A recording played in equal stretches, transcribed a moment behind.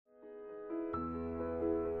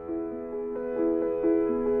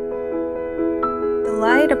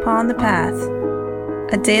Guide Upon the Path,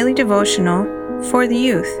 a daily devotional for the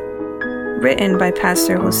youth, written by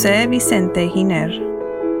Pastor Jose Vicente Giner.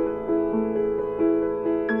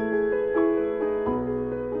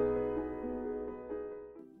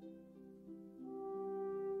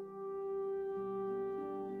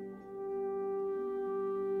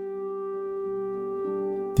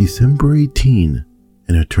 December 18,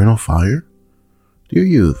 an eternal fire? Dear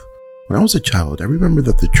youth, when I was a child, I remember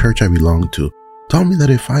that the church I belonged to taught me that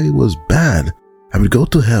if I was bad, I would go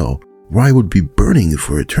to hell, where I would be burning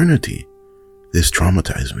for eternity. This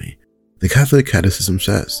traumatized me. The Catholic Catechism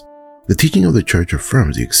says, the teaching of the church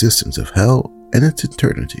affirms the existence of hell and its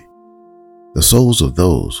eternity. The souls of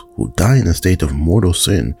those who die in a state of mortal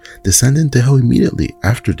sin descend into hell immediately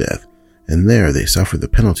after death, and there they suffer the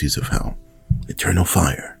penalties of hell, eternal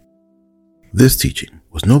fire. This teaching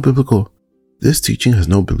has no biblical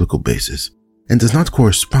basis and does not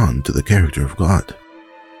correspond to the character of God.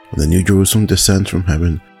 When the New Jerusalem descends from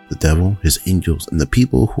heaven, the devil, his angels, and the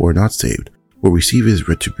people who are not saved will receive his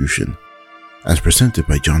retribution, as presented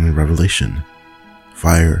by John in Revelation.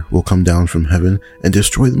 Fire will come down from heaven and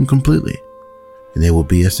destroy them completely, and they will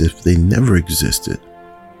be as if they never existed.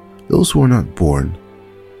 Those who are not born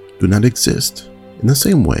do not exist. In the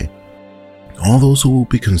same way, all those who will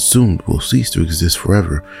be consumed will cease to exist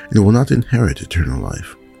forever and will not inherit eternal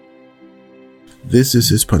life. This is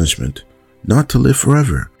his punishment, not to live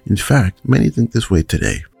forever. In fact, many think this way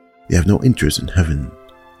today. They have no interest in heaven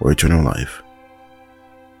or eternal life.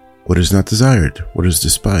 What is not desired, what is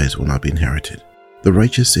despised, will not be inherited. The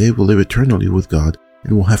righteous saved will live eternally with God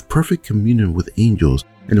and will have perfect communion with angels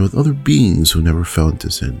and with other beings who never fell into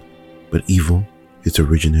sin. But evil, its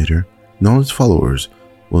originator, and all its followers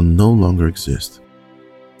will no longer exist.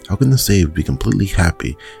 How can the saved be completely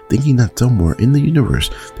happy thinking that somewhere in the universe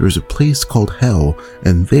there is a place called hell,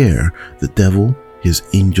 and there the devil, his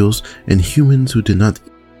angels, and humans who did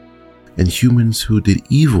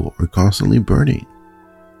evil are constantly burning?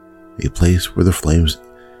 A place where the flames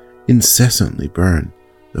incessantly burn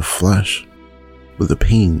the flesh with a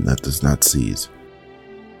pain that does not cease.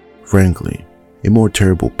 Frankly, a more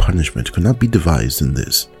terrible punishment could not be devised than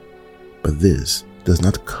this. But this does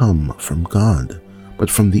not come from God, but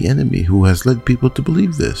from the enemy who has led people to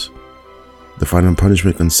believe this. The final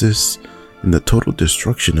punishment consists in the total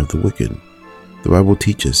destruction of the wicked. The Bible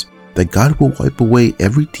teaches that God will wipe away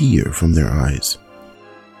every tear from their eyes.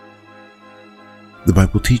 The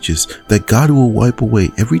Bible teaches that God will wipe away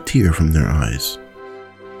every tear from their eyes.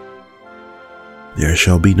 There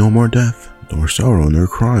shall be no more death, nor sorrow, nor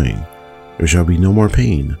crying. There shall be no more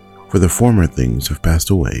pain, for the former things have passed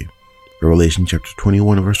away. Revelation chapter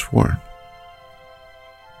 21 verse 4.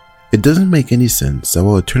 It doesn't make any sense that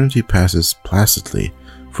while eternity passes placidly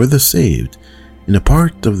for the saved in a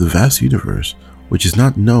part of the vast universe which is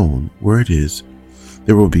not known where it is,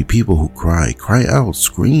 there will be people who cry out,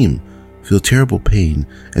 scream, feel terrible pain,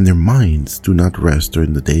 and their minds do not rest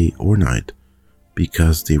during the day or night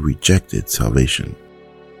because they rejected salvation.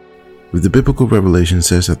 If the biblical revelation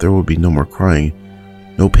says that there will be no more crying,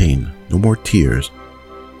 no pain, no more tears,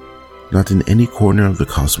 not in any corner of the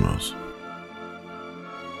cosmos,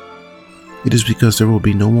 it is because there will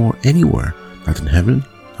be no more anywhere, not in heaven,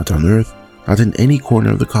 not on earth, not in any corner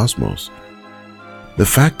of the cosmos. The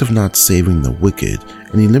fact of not saving the wicked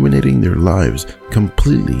and eliminating their lives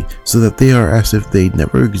completely so that they are as if they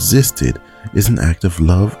never existed is an act of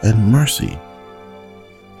love and mercy.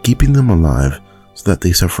 Keeping them alive so that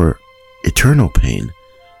they suffer eternal pain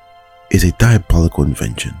is a diabolical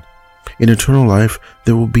invention. In eternal life,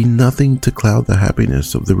 there will be nothing to cloud the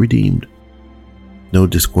happiness of the redeemed. No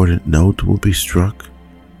discordant note will be struck.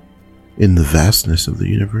 In the vastness of the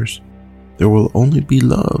universe, there will only be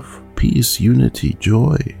love, peace, unity,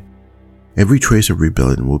 joy. Every trace of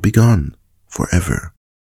rebellion will be gone forever.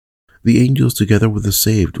 The angels, together with the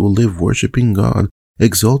saved, will live worshiping God,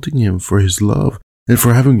 exalting Him for His love and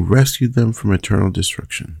for having rescued them from eternal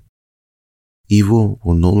destruction. Evil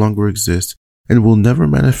will no longer exist and will never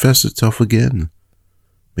manifest itself again.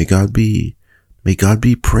 May God be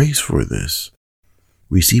praised for this.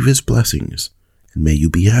 Receive His blessings, and may you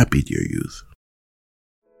be happy, dear youth.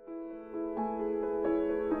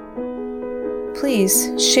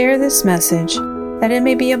 Please share this message that it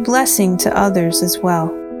may be a blessing to others as well.